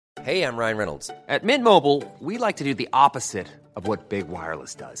Hey, I'm Ryan Reynolds. At Mint Mobile, we like to do the opposite of what Big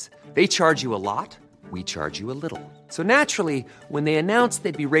Wireless does. They charge you a lot, we charge you a little. So naturally, when they announced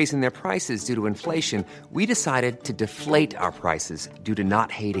they'd be raising their prices due to inflation, we decided to deflate our prices due to not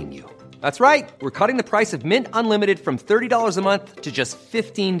hating you. That's right. We're cutting the price of Mint Unlimited from $30 a month to just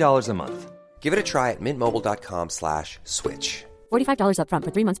 $15 a month. Give it a try at mintmobile.com/switch. $45 up front for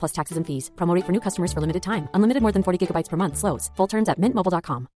 3 months plus taxes and fees. Promo rate for new customers for limited time. Unlimited more than 40 gigabytes per month. Slows full terms at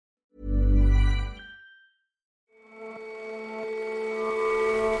mintmobile.com.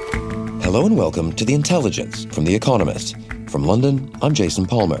 Hello and welcome to The Intelligence from The Economist. From London, I'm Jason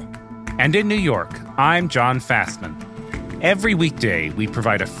Palmer. And in New York, I'm John Fastman. Every weekday, we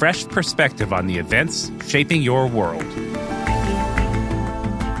provide a fresh perspective on the events shaping your world.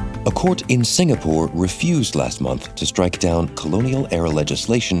 A court in Singapore refused last month to strike down colonial-era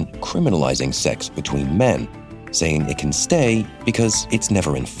legislation criminalizing sex between men, saying it can stay because it's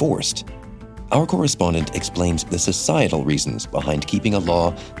never enforced. Our correspondent explains the societal reasons behind keeping a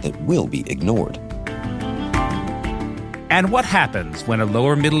law that will be ignored. And what happens when a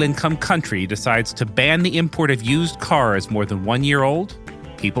lower middle-income country decides to ban the import of used cars more than 1 year old?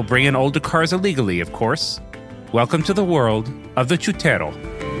 People bring in older cars illegally, of course. Welcome to the world of the chutero.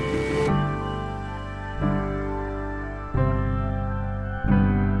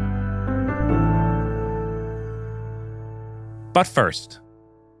 But first,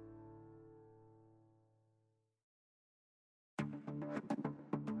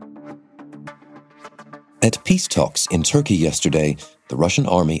 at peace talks in Turkey yesterday, the Russian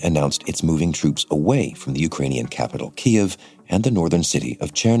army announced it's moving troops away from the Ukrainian capital Kyiv and the northern city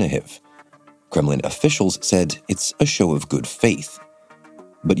of Chernihiv. Kremlin officials said it's a show of good faith.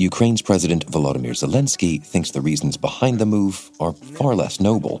 But Ukraine's President Volodymyr Zelensky thinks the reasons behind the move are far less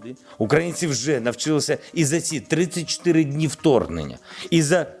noble. Українці вже навчилися і за ці 34 дні вторгнення, і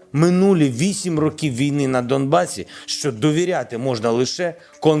за минулі 8 років війни на Донбасі, що довіряти можна лише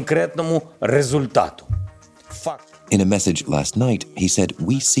конкретному результату. In a message last night, he said,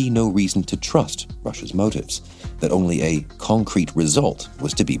 "We see no reason to trust Russia's motives, that only a concrete result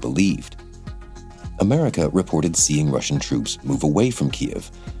was to be believed." America reported seeing Russian troops move away from Kyiv,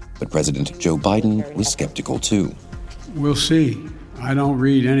 but President Joe Biden was skeptical too. We'll see. I don't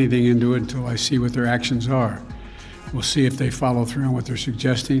read anything into it until I see what their actions are. We'll see if they follow through on what they're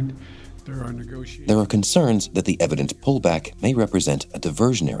suggesting. There are concerns that the evident pullback may represent a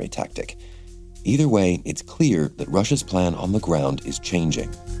diversionary tactic. Either way, it's clear that Russia's plan on the ground is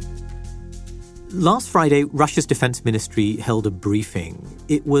changing. Last Friday, Russia's defense ministry held a briefing.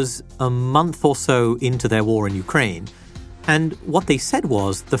 It was a month or so into their war in Ukraine, and what they said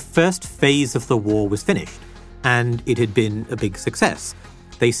was the first phase of the war was finished, and it had been a big success.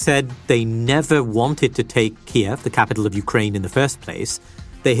 They said they never wanted to take Kiev, the capital of Ukraine, in the first place.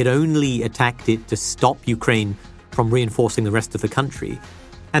 They had only attacked it to stop Ukraine from reinforcing the rest of the country.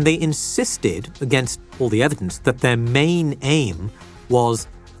 And they insisted, against all the evidence, that their main aim was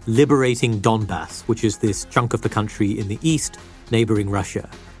liberating Donbass, which is this chunk of the country in the east neighboring Russia.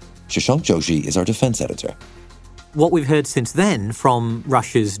 Shashank Joshi is our defense editor. What we've heard since then from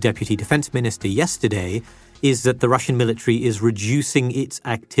Russia's deputy defense minister yesterday is that the Russian military is reducing its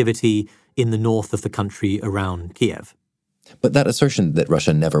activity in the north of the country around Kiev. But that assertion that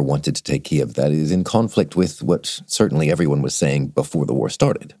Russia never wanted to take Kyiv, that is in conflict with what certainly everyone was saying before the war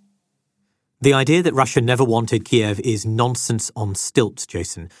started. The idea that Russia never wanted Kiev is nonsense on stilts,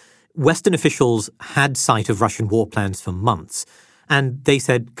 Jason. Western officials had sight of Russian war plans for months, and they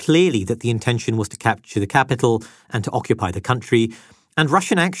said clearly that the intention was to capture the capital and to occupy the country. And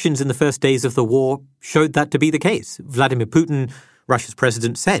Russian actions in the first days of the war showed that to be the case. Vladimir Putin, Russia's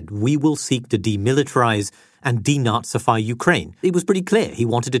president, said, "We will seek to demilitarize and denazify Ukraine." It was pretty clear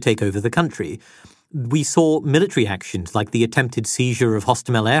he wanted to take over the country. We saw military actions like the attempted seizure of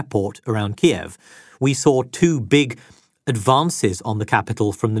Hostomel Airport around Kiev. We saw 2 big advances on the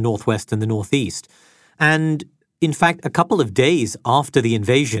capital from the northwest and the northeast. And in fact, a couple of days after the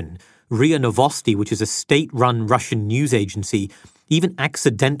invasion, RIA Novosti, which is a state-run Russian news agency, even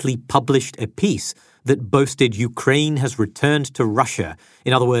accidentally published a piece that boasted Ukraine has returned to Russia.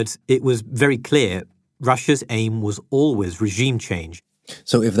 In other words, it was very clear Russia's aim was always regime change.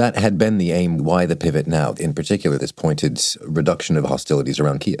 So if that had been the aim, why the pivot now, in particular this pointed reduction of hostilities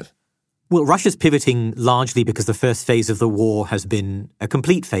around Kyiv? Well, Russia's pivoting largely because the first phase of the war has been a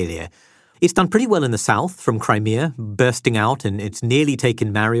complete failure. It's done pretty well in the south, from Crimea, bursting out, and it's nearly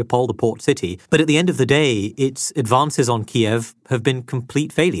taken Mariupol, the port city. But at the end of the day, its advances on Kiev have been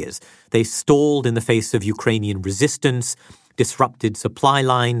complete failures. They stalled in the face of Ukrainian resistance, disrupted supply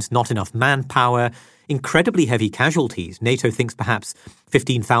lines, not enough manpower. incredibly heavy casualties. NATO thinks perhaps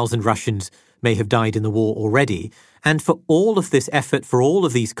 15,000 Russians may have died in the war already. And for all of this effort, for all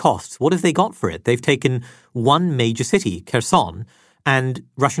of these costs, what have they got for it? They've taken one major city, Kherson, and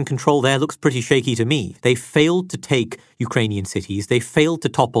Russian control there looks pretty shaky to me. They failed to take Ukrainian cities. They failed to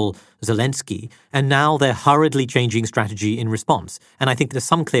topple Zelensky. And now they're hurriedly changing strategy in response. And I think there's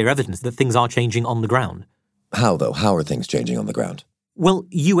some clear evidence that things are changing on the ground. How, though? How are things changing on the ground? Well,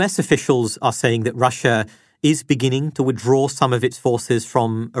 US officials are saying that Russia is beginning to withdraw some of its forces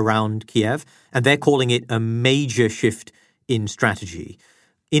from around Kiev, and they're calling it a major shift in strategy.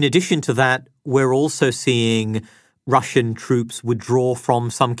 In addition to that, we're also seeing Russian troops withdraw from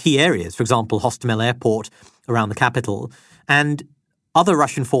some key areas, for example, Hostomel Airport around the capital, and other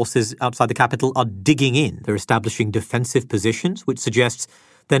Russian forces outside the capital are digging in. They're establishing defensive positions, which suggests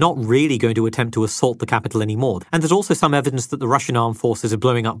they're not really going to attempt to assault the capital anymore. And there's also some evidence that the Russian armed forces are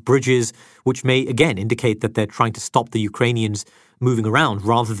blowing up bridges, which may, again, indicate that they're trying to stop the Ukrainians moving around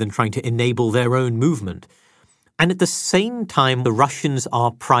rather than trying to enable their own movement. And at the same time, the Russians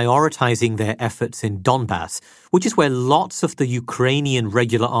are prioritizing their efforts in Donbass, which is where lots of the Ukrainian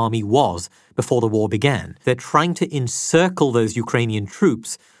regular army was before the war began. They're trying to encircle those Ukrainian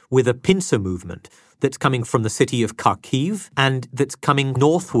troops with a pincer movement that's coming from the city of Kharkiv and that's coming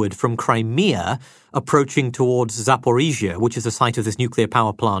northward from Crimea, approaching towards Zaporizhia, which is the site of this nuclear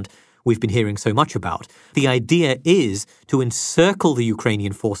power plant we've been hearing so much about. The idea is to encircle the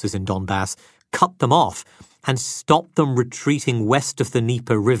Ukrainian forces in Donbass, cut them off, and stop them retreating west of the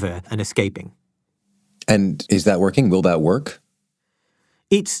Dnieper River and escaping. And is that working? Will that work?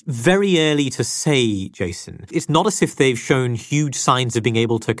 It's very early to say, Jason. It's not as if they've shown huge signs of being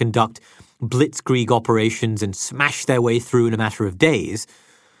able to conduct blitzkrieg operations and smash their way through in a matter of days.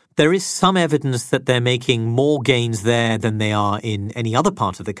 There is some evidence that they're making more gains there than they are in any other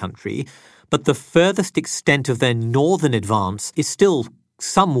part of the country, but the furthest extent of their northern advance is still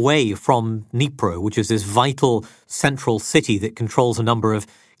some way from Dnipro, which is this vital central city that controls a number of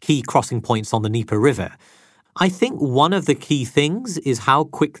key crossing points on the Dnieper River. I think one of the key things is how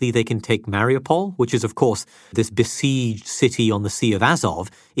quickly they can take Mariupol, which is, of course, this besieged city on the Sea of Azov.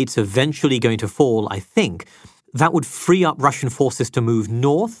 It's eventually going to fall, I think. That would free up Russian forces to move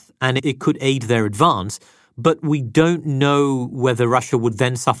north, and it could aid their advance. But we don't know whether Russia would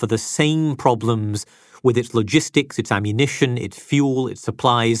then suffer the same problems with its logistics, its ammunition, its fuel, its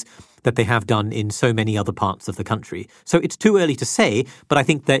supplies that they have done in so many other parts of the country. So it's too early to say, but I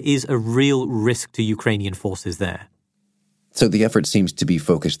think there is a real risk to Ukrainian forces there. So the effort seems to be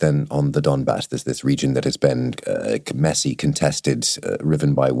focused then on the Donbass, this region that has been messy, contested,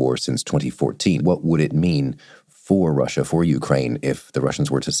 riven by war since 2014. What would it mean for Russia, for Ukraine, if the Russians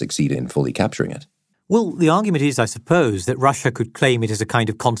were to succeed in fully capturing it? Well, the argument is, I suppose, that Russia could claim it as a kind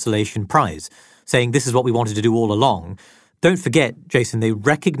of consolation prize, saying this is what we wanted to do all along. Don't forget, Jason, they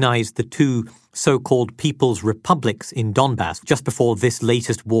recognized the two so-called People's Republics in Donbass just before this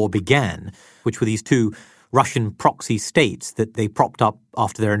latest war began, which were these two Russian proxy states that they propped up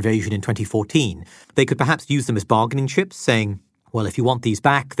after their invasion in 2014. They could perhaps use them as bargaining chips, saying, well, if you want these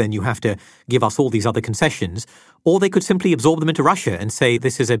back, then you have to give us all these other concessions. Or they could simply absorb them into Russia and say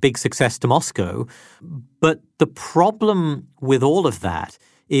this is a big success to Moscow. But the problem with all of that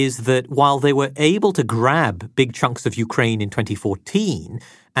is that while they were able to grab big chunks of Ukraine in 2014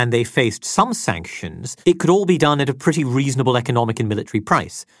 and they faced some sanctions, it could all be done at a pretty reasonable economic and military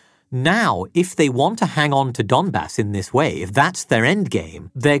price. Now, if they want to hang on to Donbass in this way, if that's their end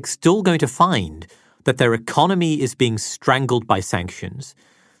game, they're still going to find that their economy is being strangled by sanctions,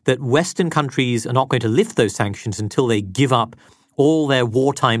 that Western countries are not going to lift those sanctions until they give up all their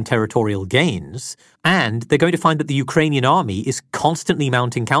wartime territorial gains, and they're going to find that the Ukrainian army is constantly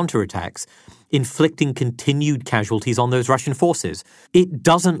mounting counterattacks, inflicting continued casualties on those Russian forces. It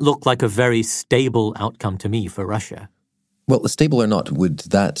doesn't look like a very stable outcome to me for Russia. Well, stable or not, would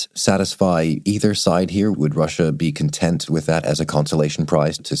that satisfy either side here? Would Russia be content with that as a consolation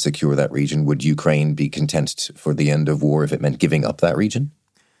prize to secure that region? Would Ukraine be content for the end of war if it meant giving up that region?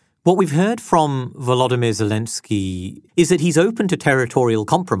 What we've heard from Volodymyr Zelensky is that he's open to territorial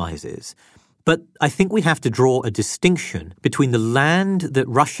compromises. But I think we have to draw a distinction between the land that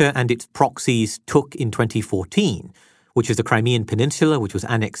Russia and its proxies took in 2014, which is the Crimean Peninsula, which was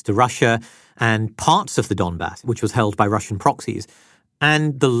annexed to Russia, and parts of the Donbass, which was held by Russian proxies,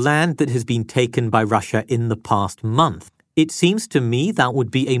 and the land that has been taken by Russia in the past month. It seems to me that would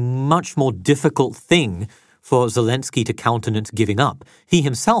be a much more difficult thing for Zelensky to countenance giving up. He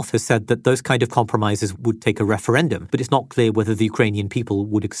himself has said that those kind of compromises would take a referendum, but it's not clear whether the Ukrainian people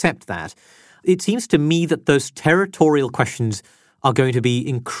would accept that. It seems to me that those territorial questions are going to be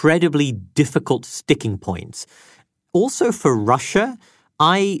incredibly difficult sticking points. Also for Russia,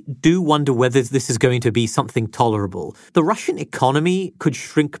 I do wonder whether this is going to be something tolerable. The Russian economy could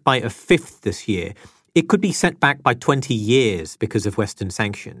shrink by a fifth this year. It could be set back by 20 years because of Western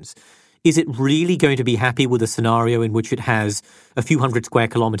sanctions. Is it really going to be happy with a scenario in which it has a few hundred square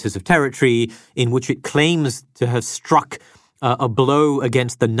kilometers of territory, in which it claims to have struck a blow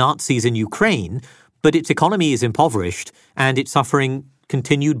against the Nazis in Ukraine, but its economy is impoverished and it's suffering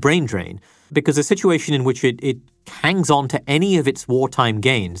continued brain drain? Because a situation in which it hangs on to any of its wartime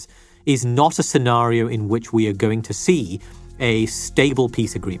gains is not a scenario in which we are going to see a stable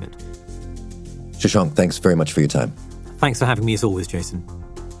peace agreement. Shashank, thanks very much for your time. Thanks for having me as always, Jason.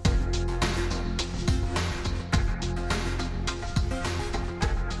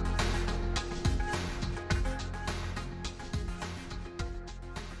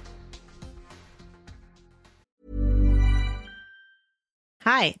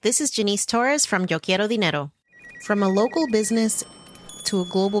 Hi, this is Janice Torres from Yo Quiero Dinero. From a local business to a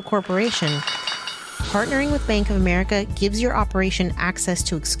global corporation, partnering with Bank of America gives your operation access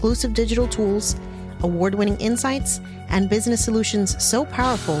to exclusive digital tools, award-winning insights, and business solutions so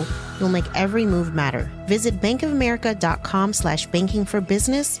powerful you'll make every move matter. Visit bankofamerica.com/banking for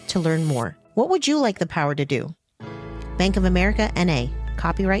business to learn more. What would you like the power to do? Bank of America, N.A.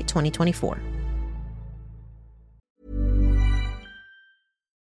 Copyright 2024.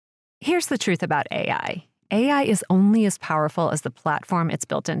 Here's the truth about AI. AI is only as powerful as the platform it's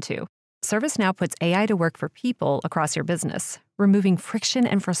built into. ServiceNow puts AI to work for people across your business, removing friction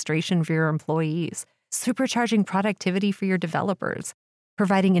and frustration for your employees, supercharging productivity for your developers,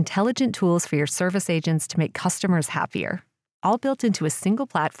 providing intelligent tools for your service agents to make customers happier, all built into a single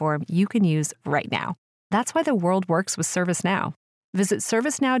platform you can use right now. That's why the world works with ServiceNow. Visit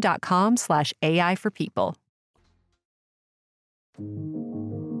servicenow.com/AI for people.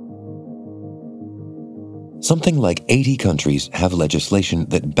 Something like 80 countries have legislation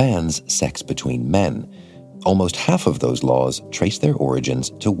that bans sex between men. Almost half of those laws trace their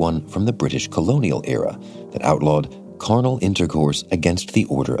origins to one from the British colonial era that outlawed carnal intercourse against the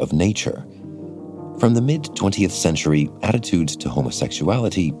order of nature. From the mid-20th century, attitudes to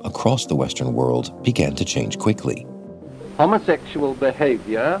homosexuality across the Western world began to change quickly. Homosexual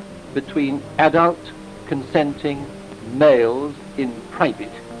behavior between adult, consenting males in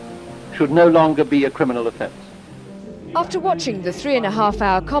private should no longer be a criminal offence. After watching the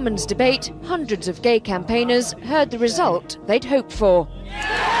 3.5-hour Commons debate, hundreds of gay campaigners heard the result they'd hoped for.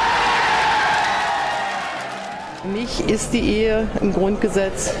 Für mich ist die Ehe im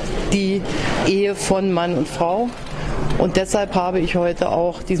Grundgesetz die Ehe von Mann und Frau. Und deshalb habe ich heute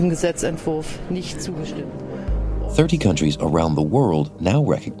auch diesem Gesetzentwurf nicht zugestimmt. 30 countries around the world now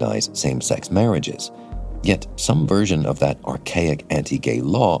recognize same-sex marriages. Yet some version of that archaic anti-gay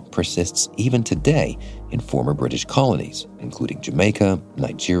law persists even today in former British colonies, including Jamaica,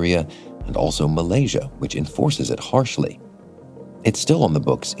 Nigeria, and also Malaysia, which enforces it harshly. It's still on the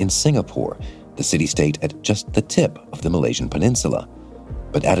books in Singapore, the city-state at just the tip of the Malaysian peninsula.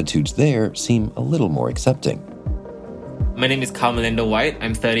 But attitudes there seem a little more accepting. My name is Carmelinda White.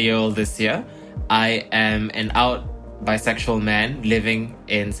 I'm 30-year-old this year. I am an out bisexual man living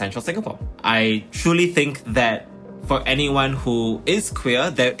in central Singapore. I truly think that for anyone who is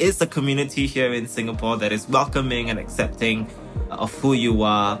queer, there is a community here in Singapore that is welcoming and accepting of who you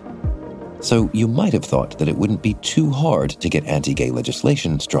are. So you might have thought that it wouldn't be too hard to get anti-gay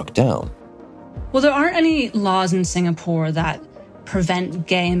legislation struck down. Well, there aren't any laws in Singapore that prevent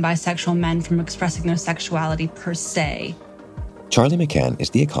gay and bisexual men from expressing their sexuality per se. Charlie McCann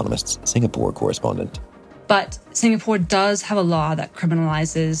is The Economist's Singapore correspondent. But Singapore does have a law that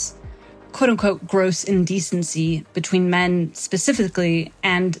criminalizes quote-unquote gross indecency between men specifically,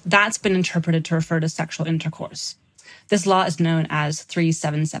 and that's been interpreted to refer to sexual intercourse. This law is known as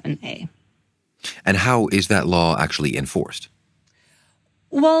 377A. And how is that law actually enforced?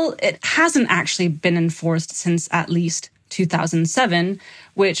 Well, it hasn't actually been enforced since at least 2007,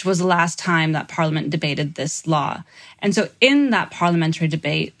 which was the last time that Parliament debated this law. And so in that parliamentary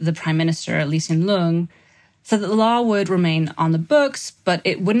debate, the Prime Minister, Lee Hsien Loong, said that the law would remain on the books, but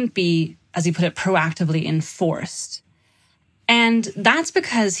it wouldn't be, as he put it, proactively enforced. And that's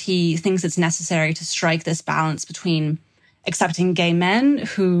because he thinks it's necessary to strike this balance between accepting gay men,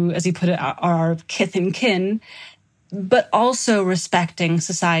 who, as he put it, are our kith and kin, but also respecting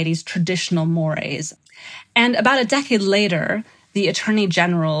society's traditional mores. And about a decade later, the Attorney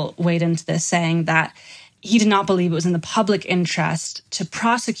General weighed into this, saying that he did not believe it was in the public interest to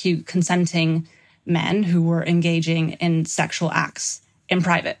prosecute consenting men who were engaging in sexual acts in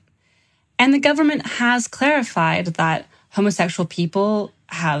private. And the government has clarified that homosexual people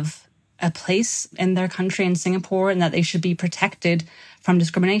have a place in their country in Singapore and that they should be protected from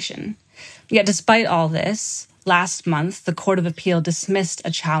discrimination. Yet despite all this, last month, the Court of Appeal dismissed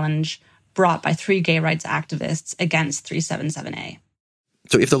a challenge brought by 3 gay rights activists against 377A.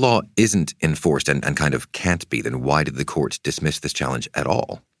 So if the law isn't enforced and kind of can't be, then why did the court dismiss this challenge at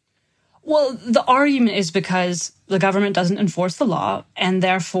all? Well, the argument is because the government doesn't enforce the law, and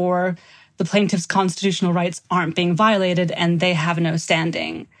therefore the plaintiffs' constitutional rights aren't being violated and they have no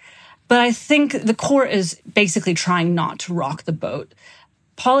standing. But I think the court is basically trying not to rock the boat.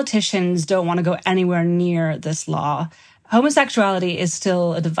 Politicians don't want to go anywhere near this law. Homosexuality is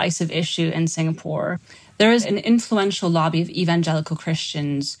still a divisive issue in Singapore. There is an influential lobby of evangelical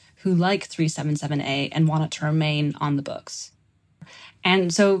Christians who like 377A and want it to remain on the books.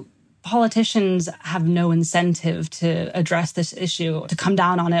 And so politicians have no incentive to address this issue, to come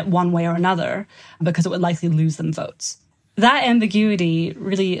down on it one way or another, because it would likely lose them votes. That ambiguity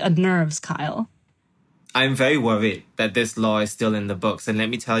really unnerves Kyle. I'm very worried that this law is still in the books, and let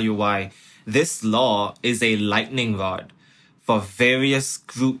me tell you why. This law is a lightning rod for various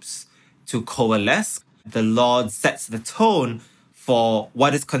groups to coalesce. The law sets the tone for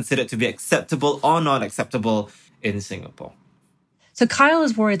what is considered to be acceptable or not acceptable in Singapore. So Kyle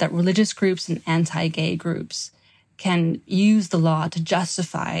is worried that religious groups and anti-gay groups can use the law to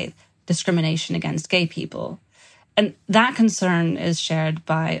justify discrimination against gay people. And that concern is shared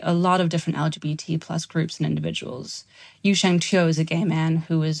by a lot of different LGBT plus groups and individuals. Yu Sheng Teo is a gay man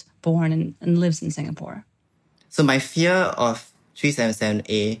who was born and lives in Singapore. So my fear of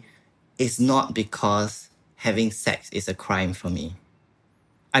 377A is not because having sex is a crime for me.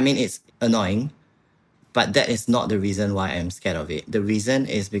 I mean, it's annoying, but that is not the reason why I'm scared of it. The reason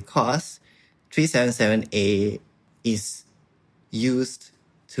is because 377A is used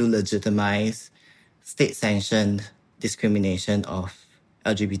to legitimize state-sanctioned discrimination of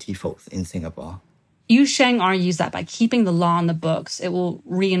LGBT folks in Singapore. Yu Sheng argues that by keeping the law on the books, it will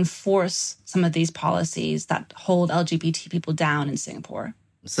reinforce some of these policies that hold LGBT people down in Singapore.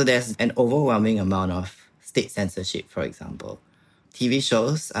 So there's an overwhelming amount of state censorship, for example. TV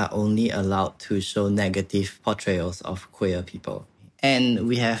shows are only allowed to show negative portrayals of queer people. And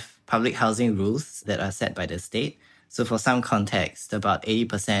we have public housing rules that are set by the state. So for some context, about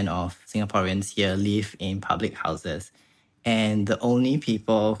 80% of Singaporeans here live in public houses. And the only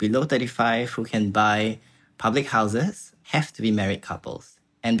people below 35 who can buy public houses have to be married couples.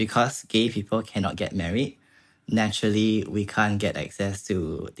 And because gay people cannot get married, naturally, we can't get access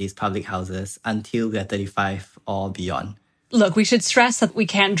to these public houses until we're 35 or beyond. Look, we should stress that we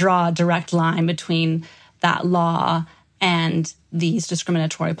can't draw a direct line between that law and these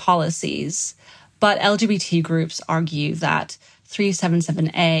discriminatory policies. But LGBT groups argue that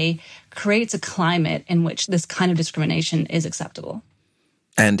 377A creates a climate in which this kind of discrimination is acceptable.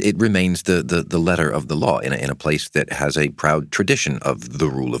 And it remains the letter of the law in a place that has a proud tradition of the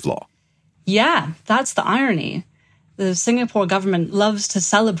rule of law. Yeah, that's the irony. The Singapore government loves to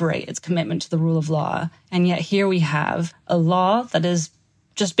celebrate its commitment to the rule of law, and yet here we have a law that is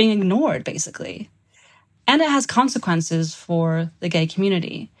just being ignored, basically. And it has consequences for the gay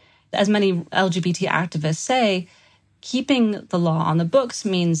community. As many LGBT activists say, keeping the law on the books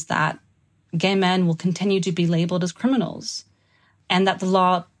means that gay men will continue to be labeled as criminals, and that the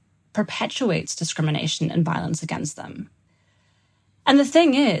law perpetuates discrimination and violence against them. And the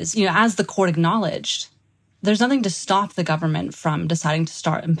thing is, as the court acknowledged, there's nothing to stop the government from deciding to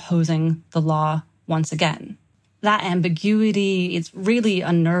start imposing the law once again. That ambiguity is really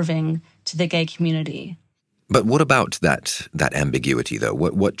unnerving to the gay community. But what about that ambiguity, though?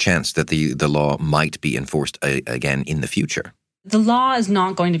 What chance that the law might be enforced again in the future? The law is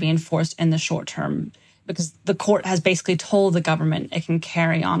not going to be enforced in the short term because the court has basically told the government it can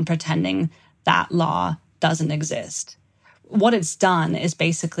carry on pretending that law doesn't exist. What it's done is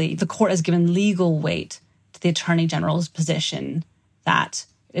basically the court has given legal weight to the Attorney General's position that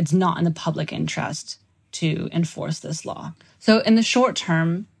it's not in the public interest to enforce this law. So in the short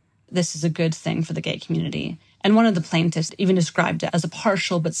term, this is a good thing for the gay community. And one of the plaintiffs even described it as a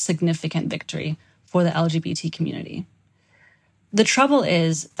partial but significant victory for the LGBT community. The trouble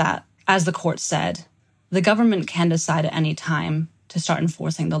is that, as the court said, the government can decide at any time to start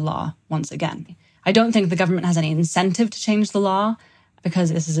enforcing the law once again. I don't think the government has any incentive to change the law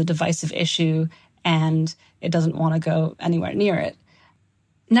because this is a divisive issue and it doesn't want to go anywhere near it.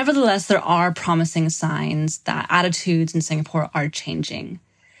 Nevertheless, there are promising signs that attitudes in Singapore are changing.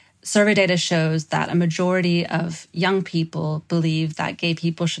 Survey data shows that a majority of young people believe that gay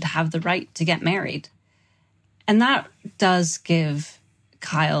people should have the right to get married. And that does give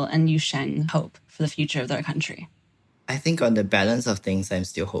Kyle and Yu Sheng hope for the future of their country. I think on the balance of things, I'm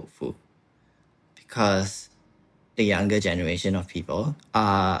still hopeful because the younger generation of people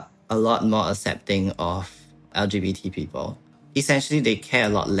are a lot more accepting of LGBT people. Essentially, they care a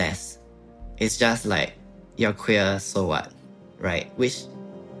lot less. It's just like, you're queer, so what, right? Which,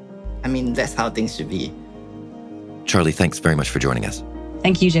 I mean, that's how things should be. Charlie, thanks very much for joining us.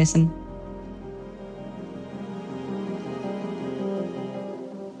 Thank you, Jason.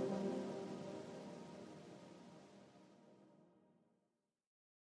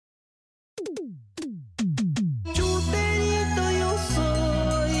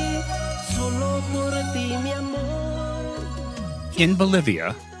 In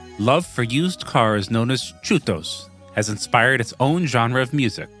Bolivia, love for used cars known as chutos has inspired its own genre of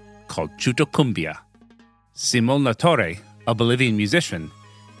music called chuto cumbia. Simón La Torre, a Bolivian musician,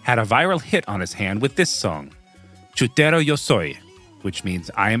 had a viral hit on his hand with this song, Chutero Yo Soy, which means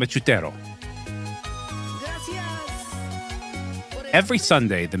I am a chutero. Every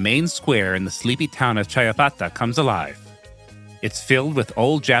Sunday, the main square in the sleepy town of Chayapata comes alive. It's filled with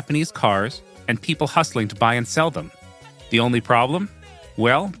old Japanese cars and people hustling to buy and sell them. The only problem?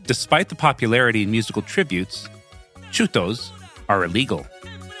 Well, despite the popularity in musical tributes, chutos are illegal.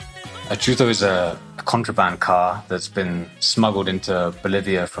 A chuto is a contraband car that's been smuggled into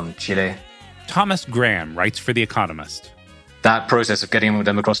Bolivia from Chile. Thomas Graham writes for The Economist. That process of getting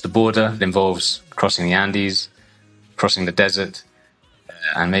them across the border involves crossing the Andes, crossing the desert,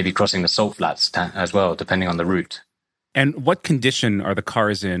 and maybe crossing the salt flats as well, depending on the route. And what condition are the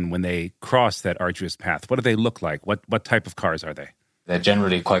cars in when they cross that arduous path? What do they look like? What type of cars are they? They're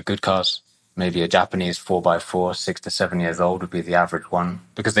generally quite good cars. Maybe a Japanese 4x4, 6 to 7 years old would be the average one,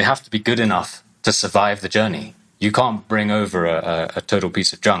 because they have to be good enough to survive the journey. You can't bring over a total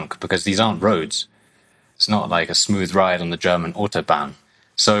piece of junk because these aren't roads. It's not like a smooth ride on the German Autobahn.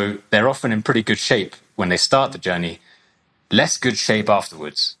 So they're often in pretty good shape when they start the journey, less good shape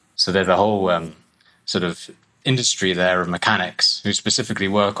afterwards. So there's a whole sort of industry there of mechanics who specifically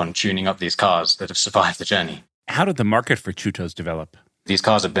work on tuning up these cars that have survived the journey. How did the market for chutos develop? These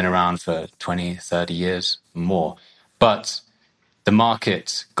cars have been around for 20, 30 years, more. But the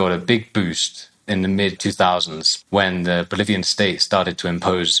market got a big boost in the mid-2000s when the Bolivian state started to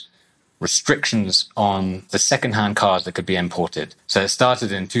impose restrictions on the second-hand cars that could be imported. So it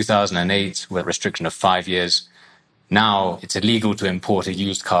started in 2008 with a restriction of 5 years. Now it's illegal to import a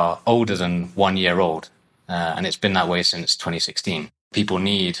used car older than 1 year old. And it's been that way since 2016. People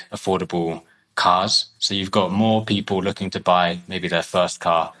need affordable cars. So you've got more people looking to buy maybe their first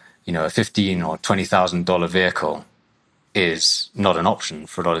car. You know, a $15,000 or $20,000 vehicle is not an option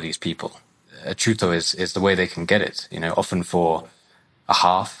for a lot of these people. A chuto is the way they can get it, you know, often for a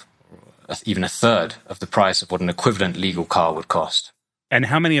half, even a third of the price of what an equivalent legal car would cost. And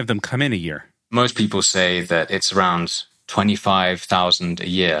how many of them come in a year? Most people say that it's around 25,000 a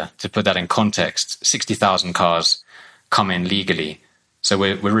year. To put that in context, 60,000 cars come in legally. So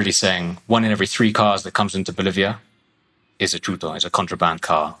we're really saying 1 in every 3 cars that comes into Bolivia is a chuto, is a contraband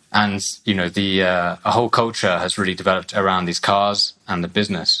car. And, you know, a whole culture has really developed around these cars and the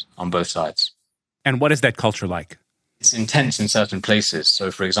business on both sides. And what is that culture like? It's intense in certain places.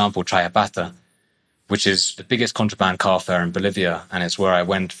 So, for example, Chayapata, which is the biggest contraband car fair in Bolivia, and it's where I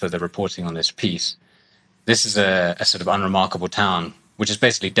went for the reporting on this piece. This is a sort of unremarkable town, which is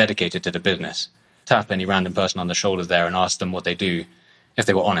basically dedicated to the business. Tap any random person on the shoulder there and ask them what they do. If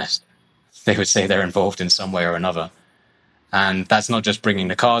they were honest, they would say they're involved in some way or another. And that's not just bringing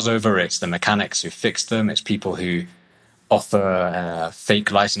the cars over, it's the mechanics who fix them, it's people who offer fake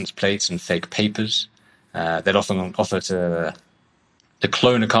license plates and fake papers. They'd often offer to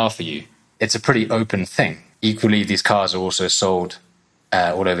clone a car for you. It's a pretty open thing. Equally, these cars are also sold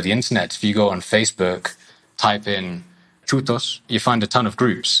all over the internet. If you go on Facebook, type in chutos, you find a ton of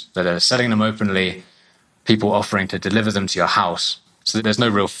groups that are selling them openly, people offering to deliver them to your house. So that there's no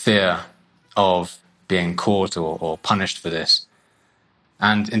real fear of being caught or punished for this.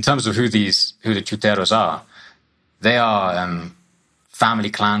 And in terms of who the chuteros are, they are family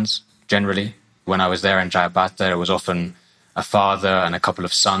clans, generally. When I was there in Chayapata, there was often a father and a couple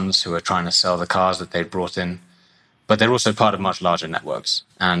of sons who were trying to sell the cars that they'd brought in. But they're also part of much larger networks.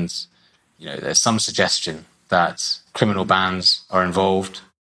 And, you know, there's some suggestion that criminal bands are involved.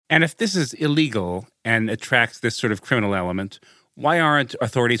 And if this is illegal and attracts this sort of criminal element, why aren't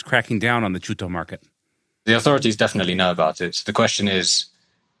authorities cracking down on the chuto market? The authorities definitely know about it. So the question is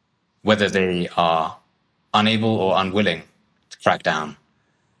whether they are unable or unwilling to crack down.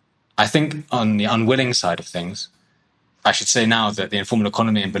 I think on the unwilling side of things, I should say now that the informal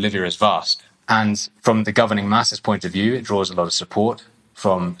economy in Bolivia is vast. And from the governing masses' point of view, it draws a lot of support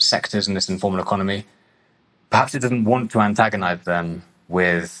from sectors in this informal economy. perhaps it doesn't want to antagonize them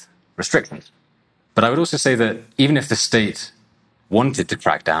with restrictions. But I would also say that even if the state wanted to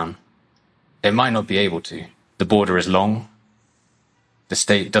crack down, it might not be able to. The border is long. The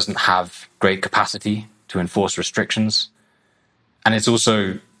state doesn't have great capacity to enforce restrictions. And it's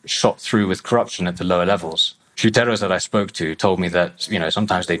also shot through with corruption at the lower levels. Chuteros that I spoke to told me that,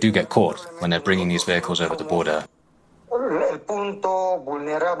 sometimes they do get caught when they're bringing these vehicles over the border. El punto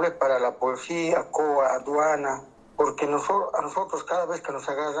vulnerable para la policía, COA, aduana, porque a nosotros cada vez que nos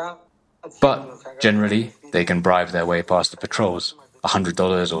agarran. But generally, they can bribe their way past the patrols,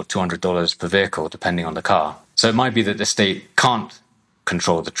 $100 or $200 per vehicle, depending on the car. So it might be that the state can't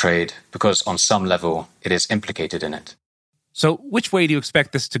control the trade because on some level it is implicated in it. So which way do you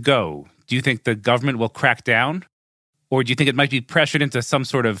expect this to go? Do you think the government will crack down? Or do you think it might be pressured into some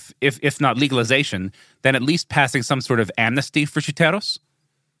sort of, if not legalization, then at least passing some sort of amnesty for chuteros?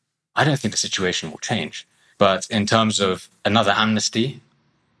 I don't think the situation will change. But in terms of another amnesty,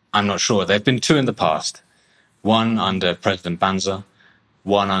 I'm not sure. There have been two in the past. One under President Banzer,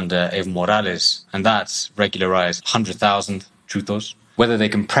 one under Evo Morales, and that's regularized 100,000 chutos. Whether they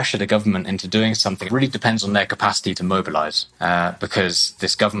can pressure the government into doing something really depends on their capacity to mobilize, because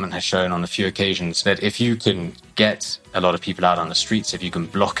this government has shown on a few occasions that if you can get a lot of people out on the streets, if you can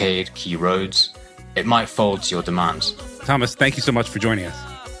blockade key roads, it might fold to your demands. Thomas, thank you so much for joining us.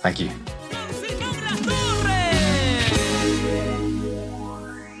 Thank you.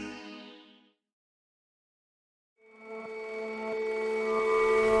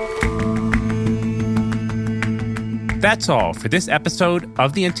 That's all for this episode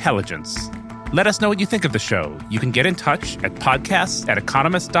of The Intelligence. Let us know what you think of the show. You can get in touch at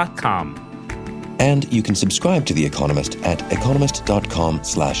podcasts@economist.com. And you can subscribe to The Economist at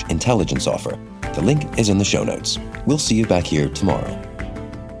economist.com/intelligence offer. The link is in the show notes. We'll see you back here tomorrow.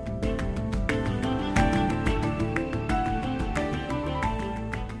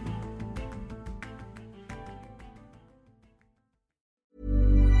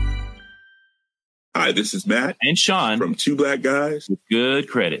 Hi, this is Matt and Sean from Two Black Guys with Good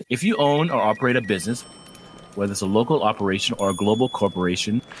Credit. If you own or operate a business, whether it's a local operation or a global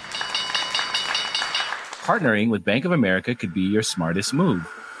corporation, partnering with Bank of America could be your smartest move.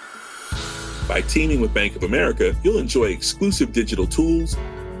 By teaming with Bank of America, you'll enjoy exclusive digital tools,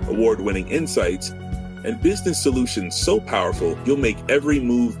 award-winning insights, and business solutions so powerful you'll make every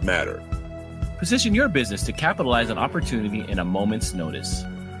move matter. Position your business to capitalize on opportunity in a moment's notice.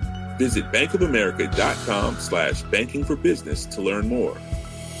 Visit bankofamerica.com/bankingforbusiness to learn more.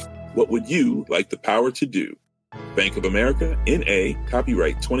 What would you like the power to do? Bank of America, N.A.,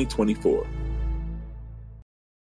 copyright 2024.